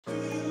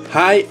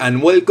Hi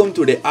and welcome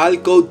to the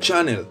AllCode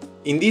channel.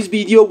 In this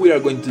video we are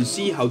going to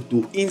see how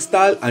to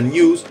install and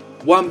use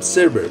WAMP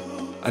Server,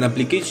 an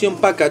application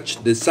package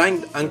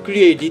designed and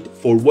created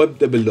for web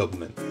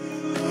development.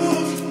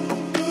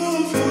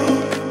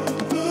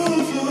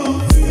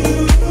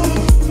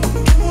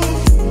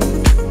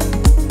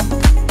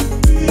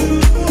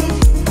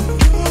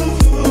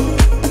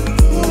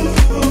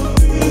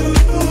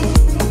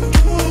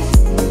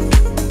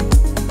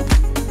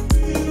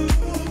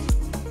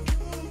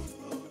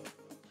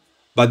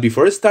 But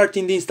before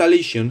starting the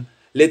installation,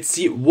 let's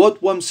see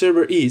what WAMP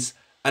Server is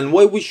and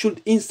why we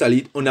should install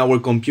it on our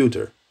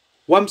computer.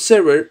 WAMP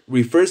Server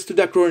refers to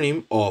the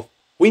acronym of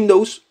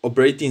Windows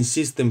operating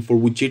system for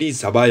which it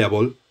is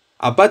available,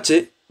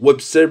 Apache web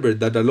server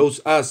that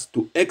allows us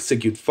to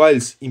execute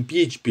files in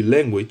PHP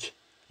language,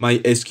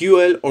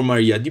 MySQL or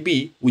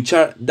MariaDB, which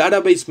are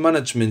database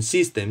management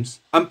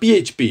systems, and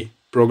PHP,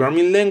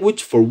 programming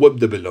language for web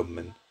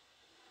development.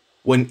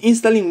 When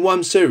installing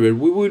WAMP Server,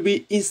 we will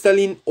be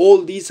installing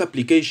all these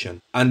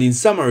applications, and in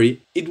summary,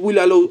 it will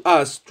allow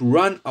us to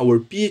run our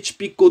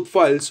PHP code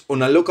files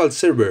on a local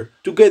server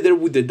together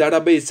with the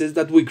databases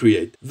that we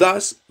create,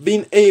 thus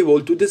being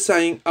able to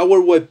design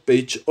our web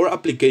page or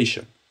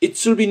application. It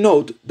should be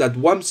noted that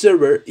WAMP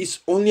Server is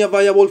only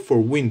available for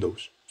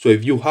Windows, so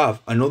if you have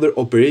another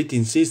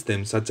operating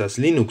system such as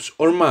Linux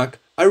or Mac,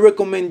 I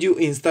recommend you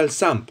install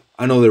XAMPP,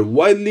 another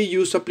widely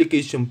used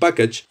application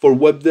package for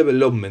web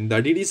development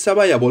that it is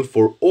available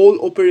for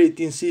all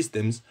operating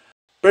systems.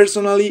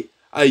 Personally,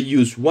 I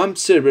use WAMP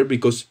Server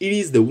because it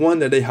is the one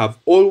that I have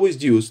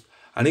always used,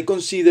 and I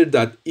consider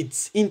that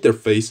its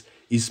interface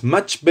is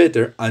much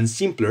better and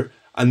simpler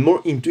and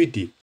more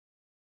intuitive.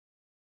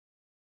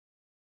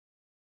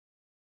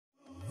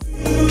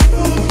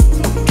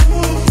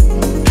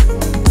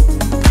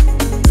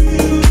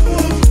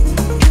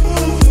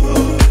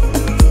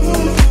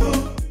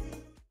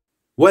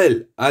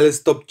 Well, I'll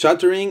stop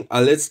chattering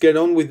and let's get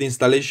on with the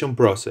installation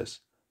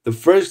process. The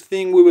first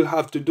thing we will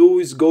have to do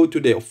is go to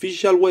the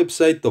official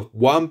website of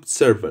WAMP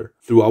Server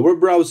through our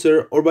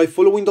browser or by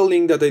following the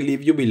link that I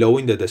leave you below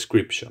in the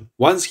description.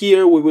 Once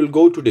here, we will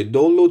go to the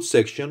download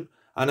section,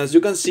 and as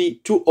you can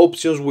see, two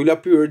options will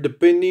appear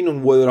depending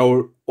on whether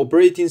our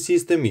operating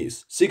system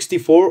is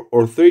 64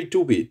 or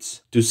 32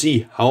 bits. To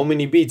see how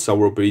many bits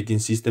our operating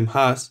system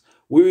has,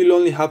 we will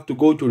only have to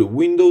go to the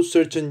Windows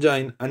search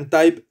engine and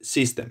type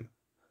System.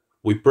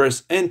 We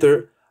press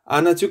enter,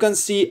 and as you can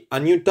see, a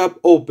new tab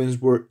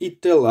opens where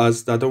it tells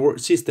us that our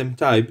system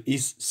type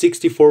is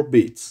 64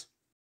 bits.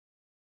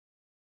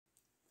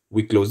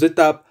 We close the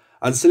tab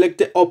and select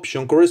the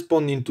option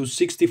corresponding to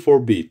 64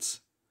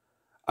 bits.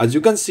 As you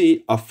can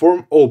see, a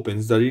form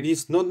opens that it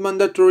is not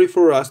mandatory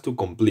for us to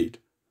complete.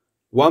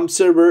 WAMP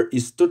Server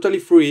is totally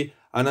free,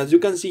 and as you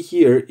can see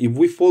here, if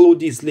we follow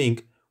this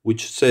link,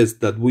 which says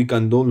that we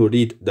can download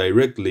it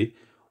directly,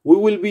 we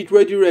will be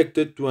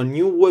redirected to a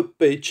new web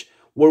page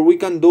where we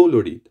can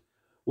download it.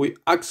 We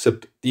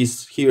accept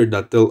this here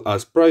that tells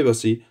us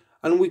privacy,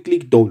 and we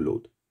click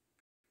download.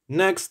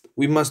 Next,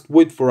 we must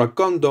wait for a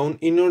countdown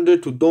in order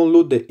to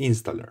download the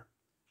installer.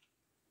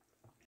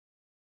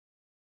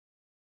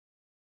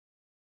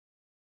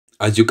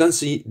 As you can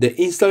see, the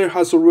installer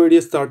has already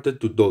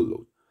started to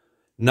download.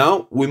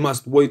 Now we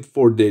must wait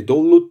for the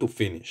download to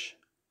finish.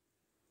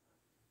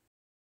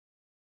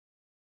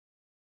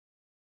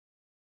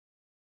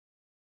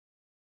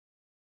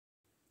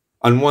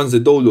 And once the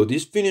download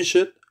is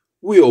finished,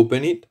 we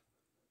open it.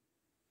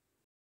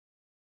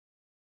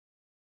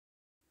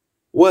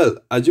 Well,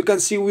 as you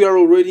can see, we are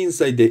already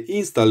inside the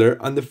installer,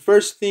 and the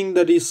first thing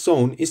that is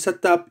shown is a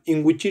tab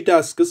in which it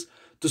asks us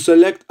to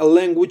select a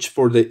language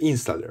for the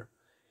installer.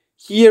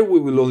 Here we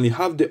will only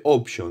have the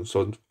options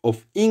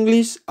of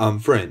English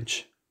and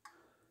French.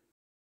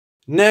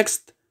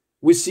 Next,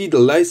 we see the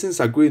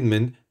license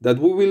agreement that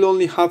we will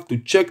only have to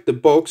check the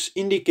box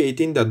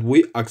indicating that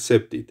we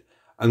accept it,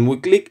 and we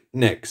click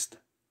Next.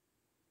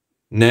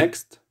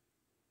 Next.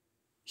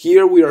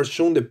 Here we are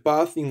shown the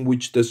path in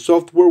which the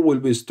software will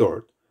be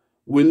stored.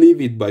 We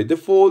leave it by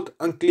default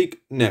and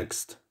click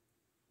Next.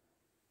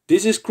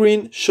 This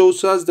screen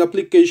shows us the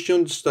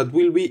applications that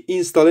will be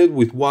installed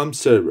with WAMP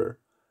Server.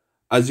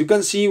 As you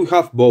can see, we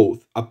have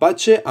both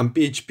Apache and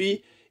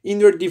PHP in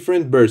their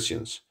different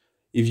versions.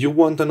 If you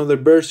want another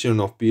version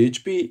of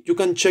PHP, you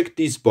can check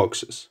these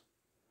boxes.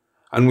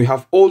 And we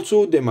have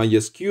also the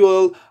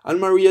MySQL and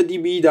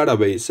MariaDB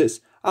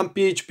databases and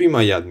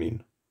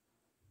PHP-MyAdmin.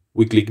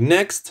 We click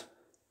Next,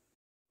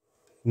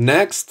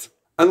 Next,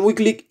 and we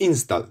click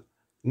Install.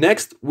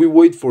 Next, we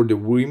wait for the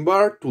green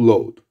bar to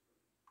load.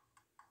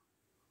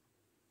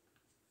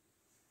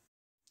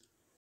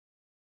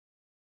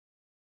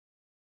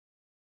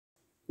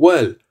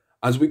 Well,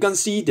 as we can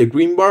see, the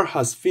green bar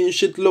has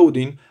finished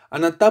loading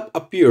and a tab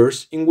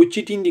appears in which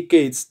it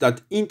indicates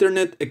that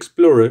Internet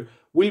Explorer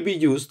will be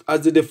used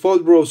as the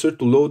default browser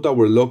to load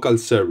our local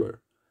server.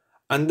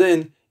 And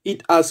then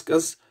it asks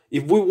us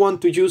if we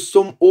want to use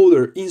some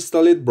other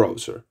installed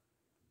browser.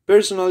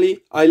 Personally,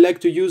 I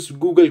like to use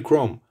Google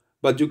Chrome,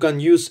 but you can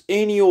use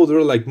any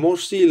other like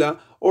Mozilla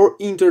or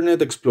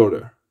Internet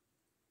Explorer.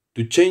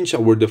 To change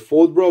our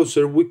default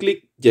browser, we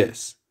click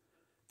Yes.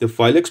 The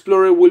File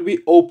Explorer will be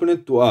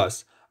opened to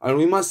us, and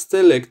we must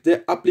select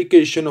the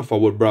application of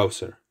our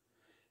browser.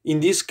 In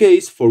this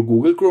case, for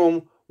Google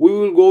Chrome, we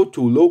will go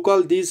to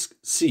Local Disk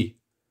C,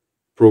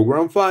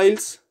 Program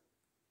Files,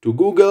 to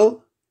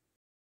Google,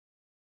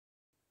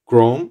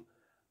 Chrome,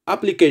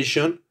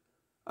 Application,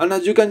 and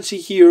as you can see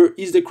here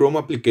is the Chrome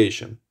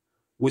application.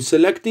 We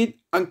select it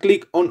and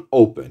click on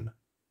Open.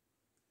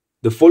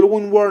 The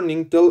following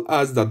warning tells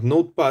us that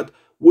Notepad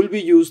will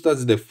be used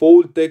as the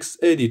default text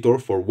editor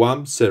for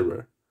WAMP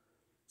Server.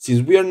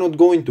 Since we are not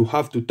going to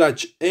have to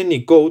touch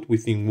any code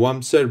within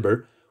WAMP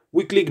Server,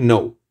 we click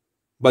No,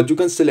 but you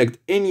can select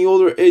any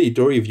other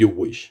editor if you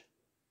wish.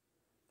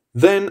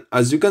 Then,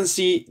 as you can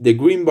see, the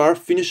green bar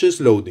finishes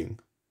loading.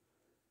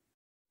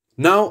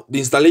 Now the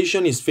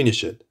installation is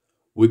finished.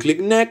 We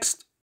click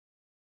Next,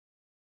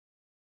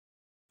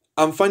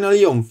 and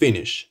finally on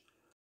Finish.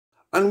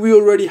 And we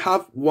already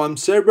have WAMP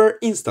Server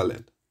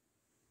installed.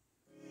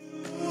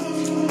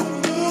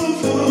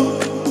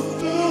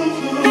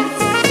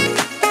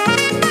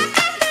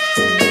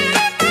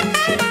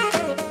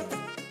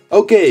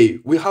 Okay,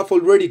 we have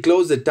already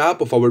closed the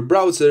tab of our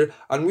browser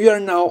and we are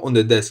now on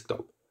the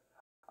desktop.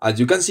 As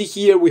you can see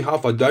here, we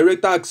have a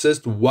direct access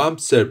to WAMP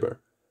Server.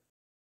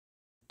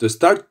 To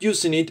start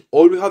using it,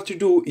 all we have to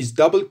do is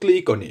double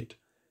click on it.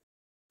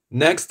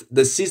 Next,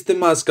 the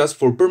system asks us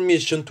for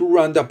permission to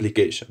run the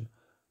application.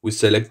 We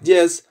select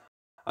Yes,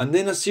 and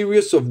then a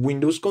series of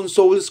Windows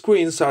console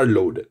screens are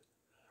loaded.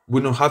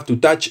 We don't have to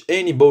touch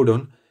any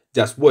button,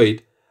 just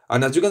wait,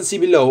 and as you can see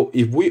below,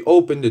 if we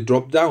open the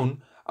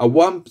drop-down, a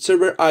WAMP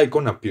Server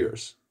icon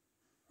appears.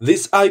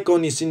 This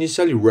icon is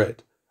initially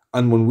red,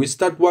 and when we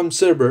start WAMP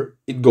Server,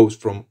 it goes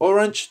from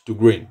orange to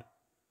green.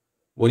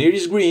 When it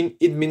is green,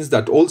 it means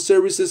that all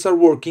services are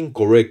working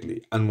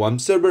correctly and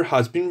WAMP Server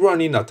has been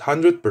running at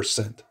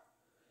 100%.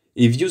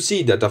 If you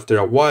see that after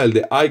a while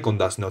the icon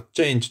does not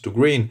change to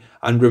green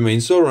and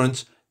remains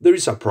orange, there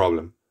is a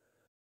problem.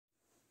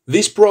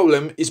 This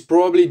problem is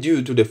probably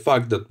due to the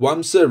fact that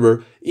WAMP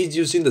Server is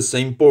using the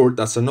same port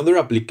as another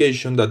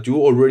application that you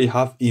already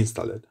have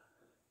installed.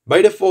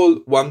 By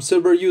default, WAMP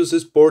Server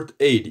uses port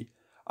 80,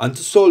 and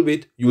to solve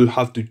it, you will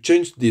have to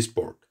change this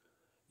port.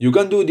 You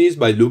can do this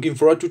by looking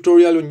for a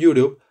tutorial on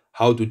YouTube,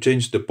 how to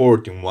change the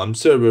port in WAMP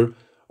Server,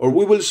 or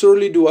we will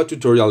surely do a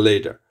tutorial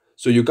later,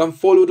 so you can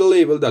follow the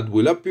label that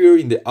will appear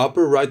in the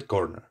upper right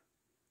corner.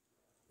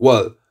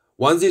 Well,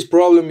 once this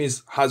problem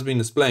has been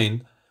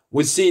explained,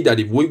 we see that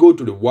if we go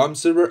to the WAMP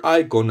Server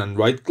icon and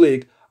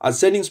right-click, a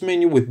settings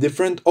menu with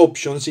different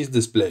options is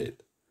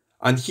displayed.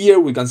 And here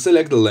we can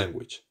select the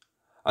language.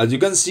 As you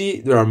can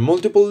see, there are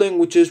multiple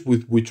languages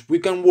with which we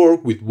can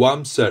work with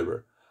WAMP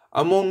Server,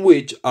 among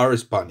which are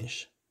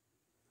Spanish.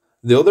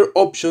 The other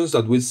options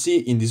that we see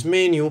in this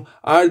menu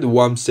are the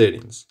WAMP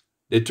settings,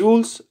 the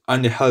tools,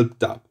 and the help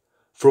tab,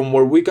 from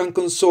where we can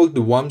consult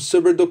the WAMP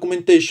Server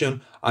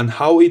documentation and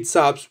how its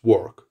apps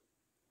work.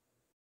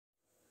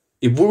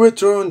 If we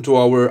return to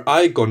our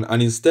icon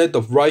and instead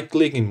of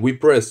right-clicking we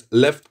press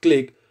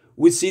left-click,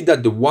 we see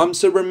that the WAMP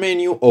Server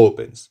menu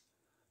opens.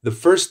 The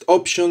first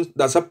option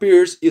that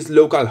appears is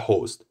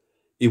localhost.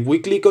 If we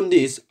click on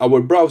this, our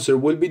browser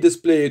will be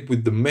displayed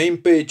with the main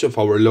page of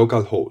our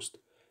localhost.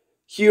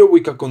 Here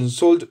we can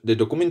consult the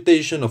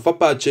documentation of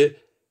Apache,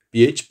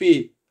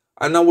 PHP,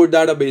 and our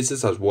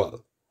databases as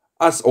well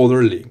as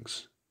other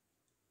links.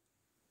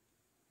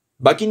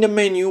 Back in the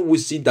menu, we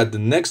see that the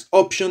next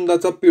option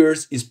that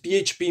appears is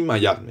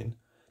PHP-MyAdmin,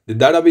 the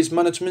database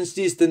management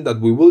system that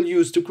we will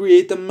use to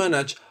create and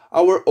manage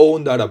our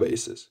own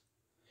databases.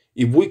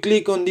 If we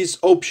click on this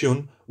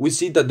option, we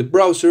see that the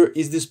browser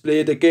is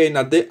displayed again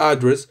at the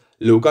address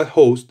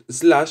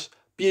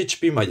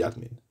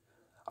localhost/phpMyAdmin.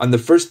 And the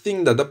first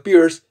thing that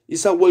appears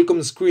is a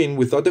welcome screen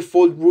with a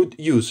default root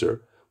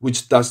user,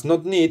 which does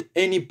not need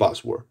any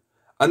password,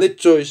 and a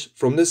choice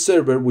from the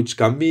server which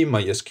can be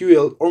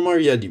MySQL or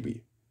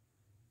MariaDB.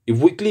 If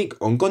we click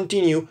on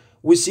Continue,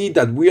 we see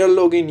that we are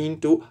logging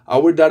into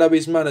our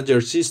database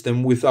manager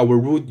system with our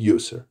root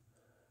user.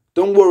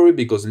 Don't worry,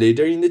 because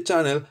later in the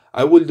channel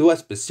I will do a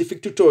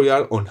specific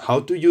tutorial on how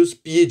to use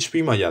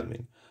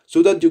PHP-MyAdmin,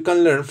 so that you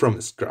can learn from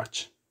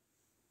scratch.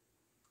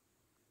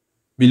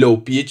 Below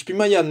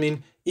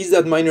PHP-MyAdmin is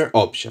the Adminer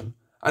option,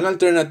 an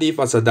alternative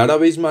as a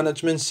database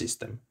management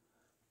system.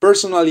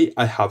 Personally,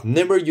 I have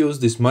never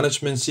used this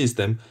management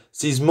system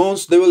since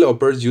most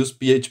developers use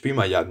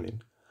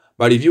PHP-MyAdmin.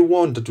 But if you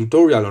want a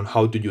tutorial on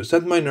how to use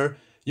Adminer,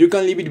 you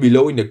can leave it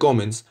below in the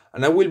comments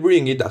and I will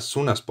bring it as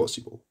soon as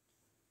possible.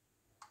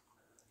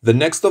 The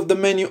next of the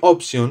menu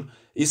option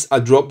is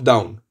a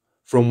drop-down,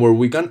 from where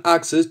we can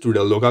access to the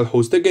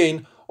localhost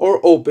again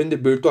or open the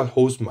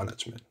VirtualHost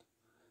management.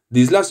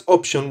 This last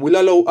option will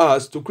allow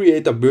us to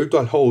create a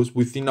virtual host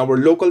within our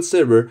local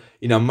server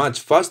in a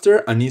much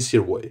faster and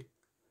easier way.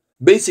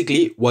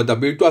 Basically, what a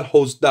virtual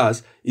host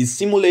does is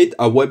simulate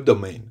a web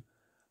domain.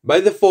 By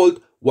default,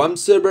 WAMP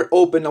Server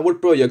opens our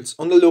projects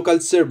on the local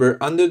server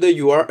under the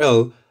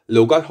URL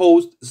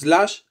localhost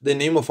 / the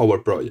name of our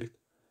project.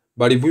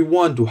 But if we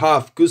want to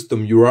have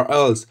custom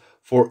URLs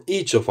for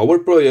each of our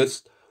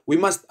projects, we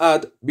must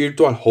add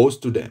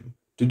VirtualHost to them.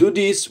 To do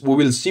this, we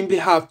will simply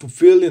have to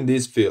fill in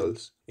these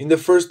fields. In the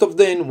first of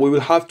them, we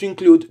will have to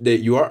include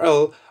the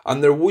URL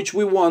under which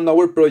we want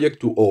our project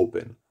to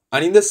open.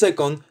 And in the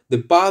second, the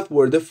path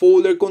where the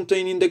folder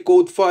containing the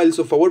code files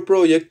of our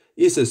project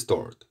is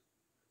stored.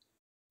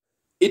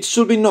 It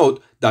should be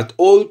noted that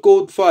all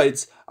code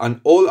files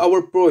and all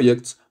our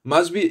projects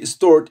must be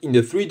stored in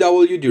the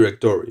 3W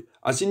directory,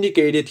 as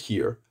indicated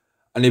here.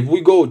 And if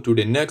we go to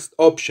the next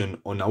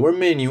option on our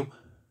menu,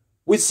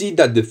 we see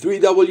that the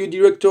 3W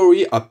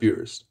directory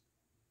appears.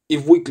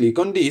 If we click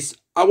on this,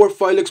 our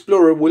file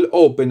explorer will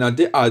open at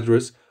the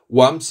address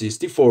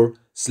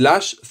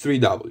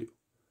wamp64/3w.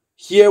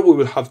 Here we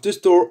will have to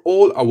store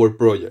all our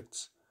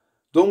projects.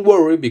 Don't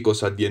worry,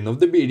 because at the end of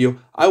the video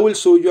I will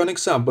show you an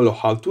example of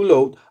how to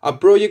load a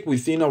project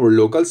within our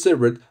local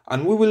server,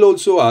 and we will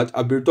also add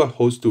a virtual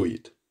host to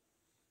it.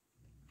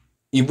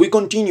 If we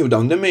continue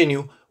down the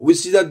menu, we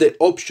see that the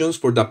options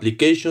for the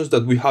applications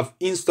that we have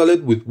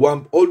installed with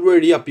WAMP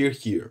already appear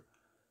here.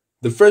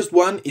 The first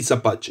one is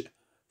Apache.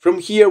 From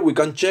here we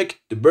can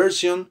check the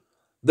version,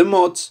 the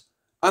mods,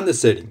 and the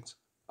settings,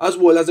 as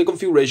well as the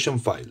configuration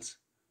files.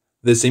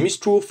 The same is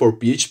true for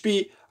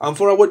PHP and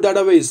for our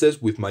databases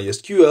with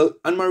MySQL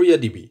and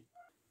MariaDB.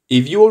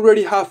 If you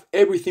already have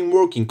everything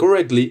working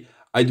correctly,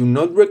 I do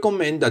not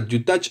recommend that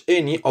you touch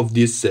any of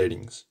these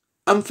settings.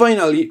 And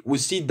finally, we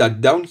see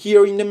that down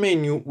here in the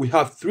menu we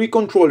have 3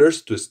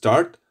 controllers to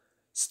start,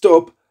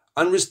 stop,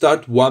 and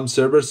restart WAMP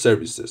Server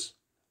services.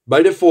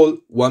 By default,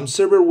 WAMP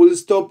Server will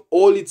stop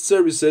all its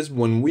services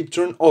when we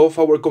turn off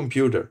our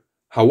computer.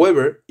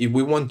 However, if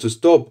we want to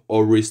stop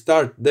or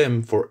restart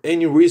them for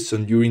any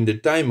reason during the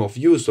time of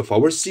use of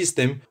our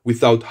system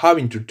without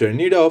having to turn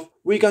it off,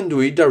 we can do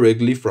it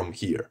directly from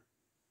here.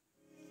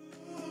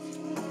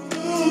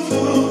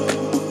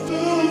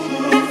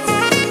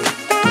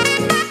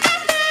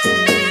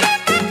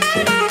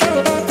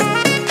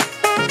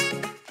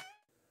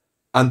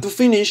 And to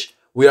finish,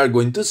 we are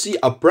going to see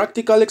a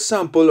practical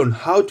example on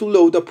how to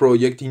load a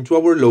project into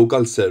our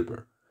local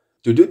server.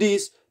 To do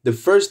this, the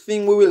first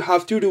thing we will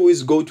have to do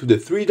is go to the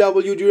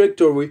 3W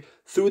directory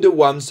through the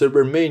WAMP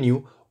Server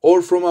menu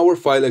or from our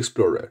file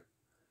explorer.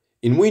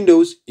 In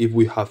Windows, if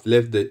we have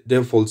left the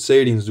default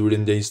settings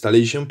during the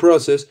installation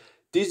process,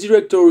 this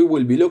directory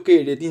will be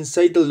located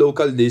inside the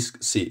local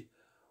disk C,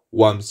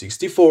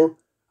 WAMP64,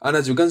 and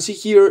as you can see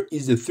here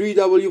is the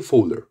 3W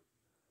folder.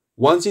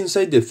 Once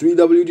inside the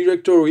 3W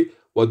directory,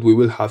 what we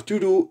will have to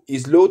do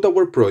is load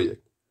our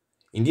project.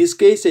 In this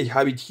case, I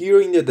have it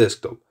here in the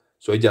desktop,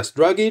 so I just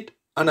drag it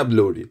and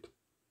upload it.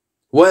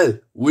 Well,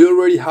 we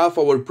already have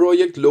our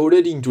project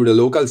loaded into the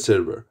local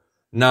server.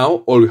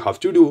 Now, all we have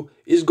to do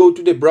is go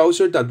to the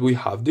browser that we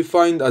have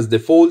defined as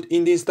default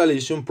in the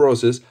installation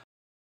process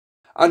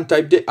and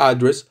type the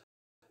address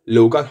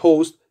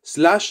localhost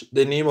 /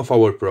 the name of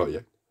our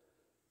project.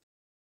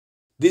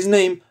 This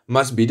name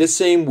must be the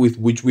same with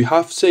which we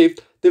have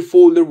saved the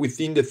folder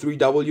within the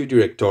 3W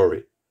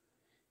directory.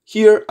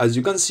 Here, as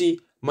you can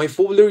see, my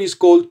folder is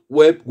called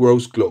Web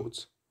Grows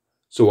Clothes.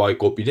 So I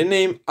copy the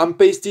name and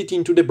paste it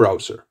into the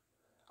browser,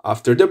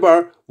 after the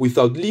bar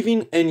without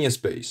leaving any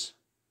space.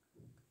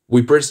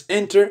 We press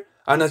enter,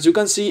 and as you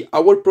can see,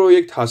 our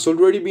project has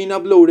already been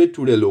uploaded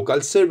to the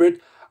local server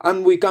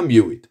and we can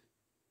view it.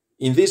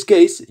 In this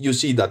case, you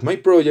see that my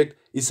project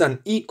is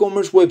an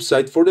e-commerce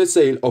website for the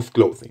sale of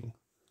clothing.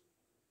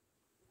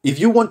 If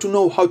you want to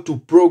know how to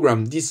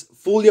program this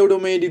fully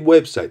automated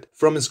website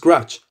from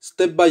scratch,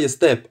 step by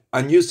step,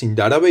 and using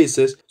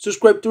databases,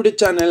 subscribe to the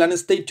channel and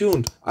stay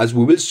tuned, as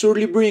we will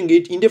surely bring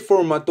it in the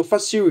format of a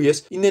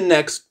series in the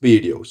next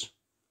videos.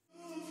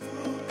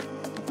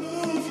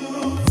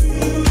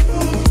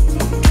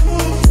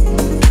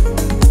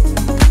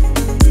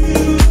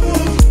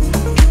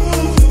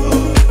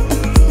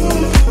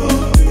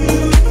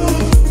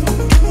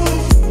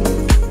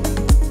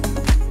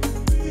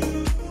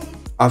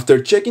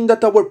 After checking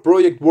that our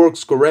project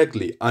works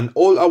correctly and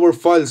all our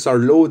files are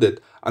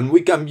loaded and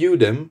we can view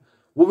them,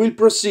 we will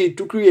proceed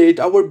to create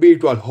our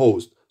virtual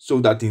host so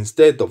that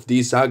instead of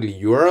this ugly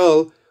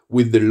URL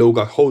with the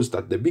local host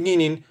at the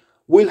beginning,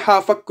 we'll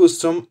have a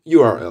custom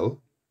URL.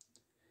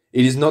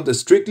 It is not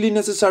strictly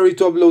necessary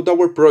to upload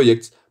our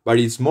projects, but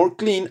it's more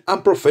clean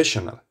and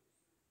professional.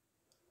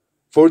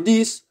 For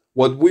this,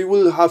 what we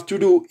will have to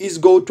do is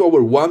go to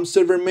our WAMP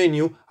server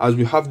menu, as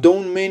we have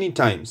done many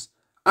times,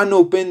 and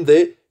open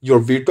the Your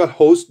Virtual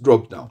Host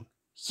dropdown.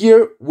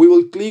 Here we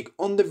will click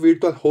on the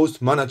Virtual Host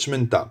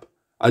Management tab.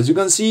 As you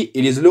can see,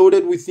 it is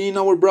loaded within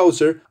our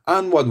browser,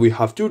 and what we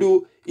have to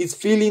do is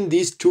fill in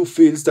these 2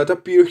 fields that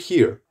appear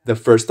here. The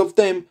first of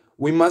them,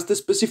 we must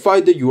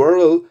specify the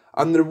URL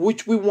under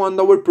which we want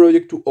our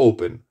project to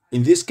open.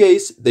 In this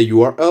case, the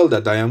URL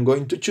that I am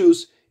going to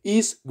choose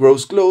is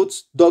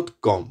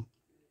growsclothes.com.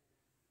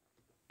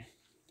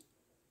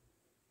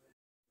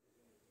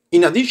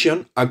 In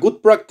addition, a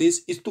good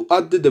practice is to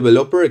add the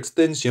developer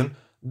extension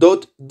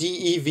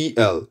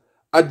 .devl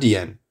at the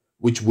end,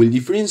 which will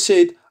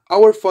differentiate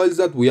our files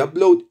that we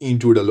upload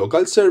into the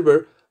local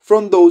server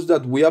from those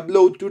that we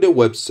upload to the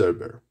web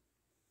server.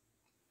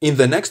 In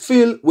the next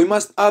field, we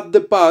must add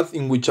the path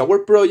in which our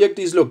project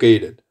is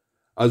located.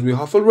 As we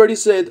have already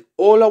said,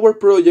 all our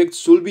projects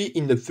should be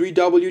in the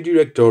 3W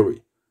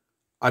directory.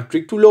 A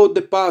trick to load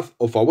the path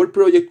of our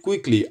project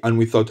quickly and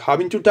without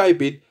having to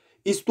type it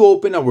is to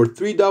open our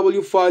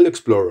 3W file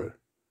explorer.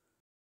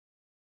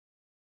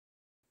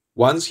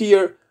 Once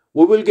here,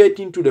 we will get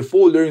into the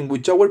folder in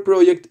which our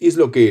project is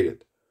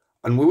located,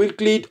 and we will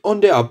click on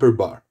the upper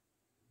bar.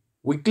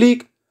 We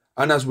click,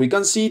 and as we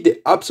can see,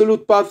 the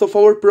absolute path of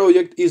our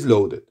project is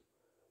loaded.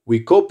 We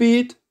copy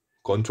it,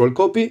 Ctrl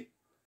copy,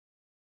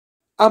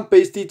 and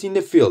paste it in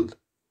the field,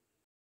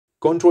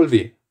 Ctrl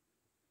V.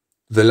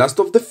 The last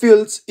of the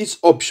fields is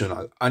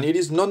optional, and it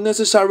is not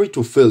necessary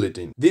to fill it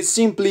in. This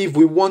simply if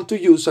we want to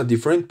use a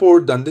different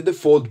port than the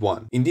default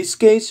one. In this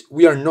case,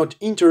 we are not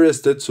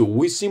interested, so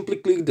we simply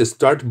click the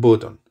Start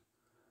button.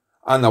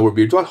 And our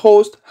virtual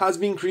host has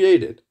been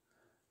created.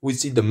 We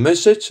see the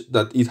message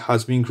that it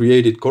has been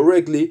created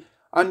correctly,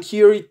 and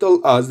here it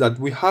tells us that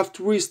we have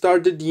to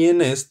restart the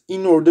DNS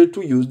in order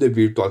to use the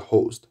virtual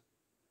host.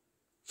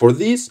 For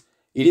this,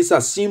 it is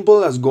as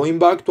simple as going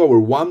back to our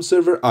WAMP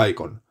server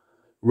icon,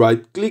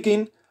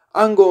 right-clicking,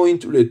 and going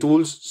to the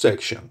Tools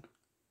section.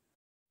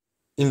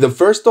 In the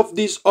first of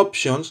these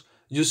options,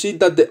 you see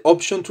that the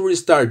option to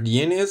restart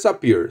DNS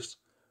appears.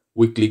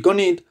 We click on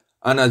it,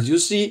 and as you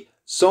see,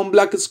 some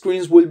black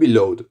screens will be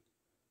loaded.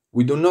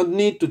 We do not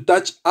need to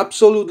touch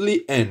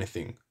absolutely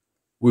anything.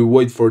 We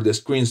wait for the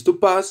screens to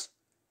pass,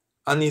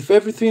 and if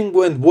everything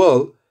went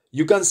well,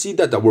 you can see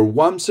that our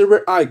WAMP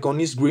server icon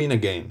is green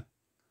again.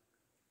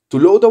 To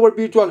load our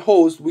virtual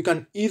host, we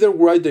can either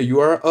write the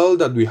URL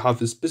that we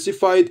have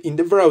specified in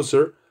the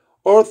browser,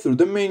 or through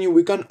the menu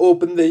we can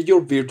open the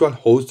Your Virtual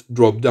Host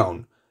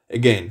drop-down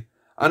again,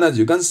 and as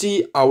you can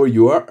see, our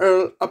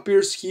URL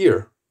appears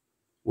here.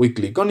 We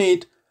click on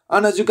it,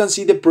 and as you can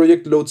see, the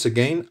project loads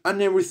again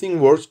and everything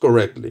works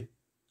correctly.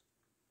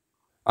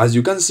 As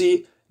you can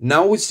see,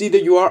 now we see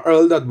the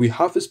URL that we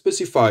have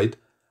specified,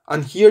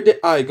 and here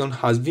the icon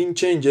has been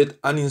changed,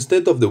 and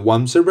instead of the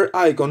WAMP server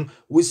icon,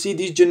 we see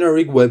this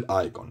generic web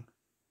icon.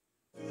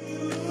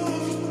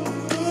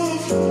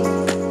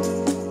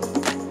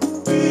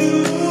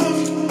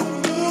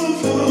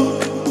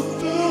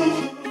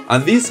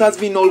 And this has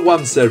been all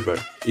WAMP server.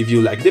 If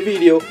you liked the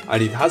video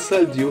and it has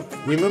helped you,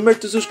 remember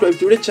to subscribe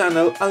to the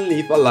channel and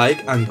leave a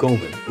like and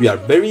comment. We are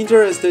very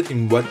interested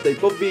in what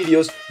type of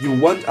videos you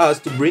want us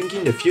to bring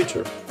in the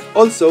future.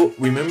 Also,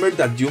 remember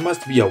that you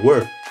must be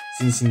aware,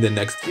 since in the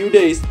next few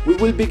days we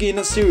will begin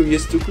a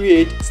series to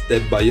create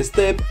step by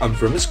step and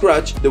from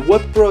scratch the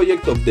web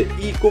project of the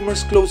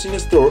e-commerce clothing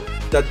store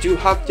that you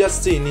have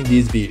just seen in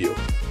this video.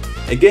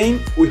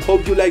 Again, we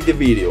hope you liked the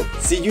video.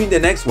 See you in the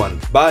next one.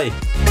 Bye!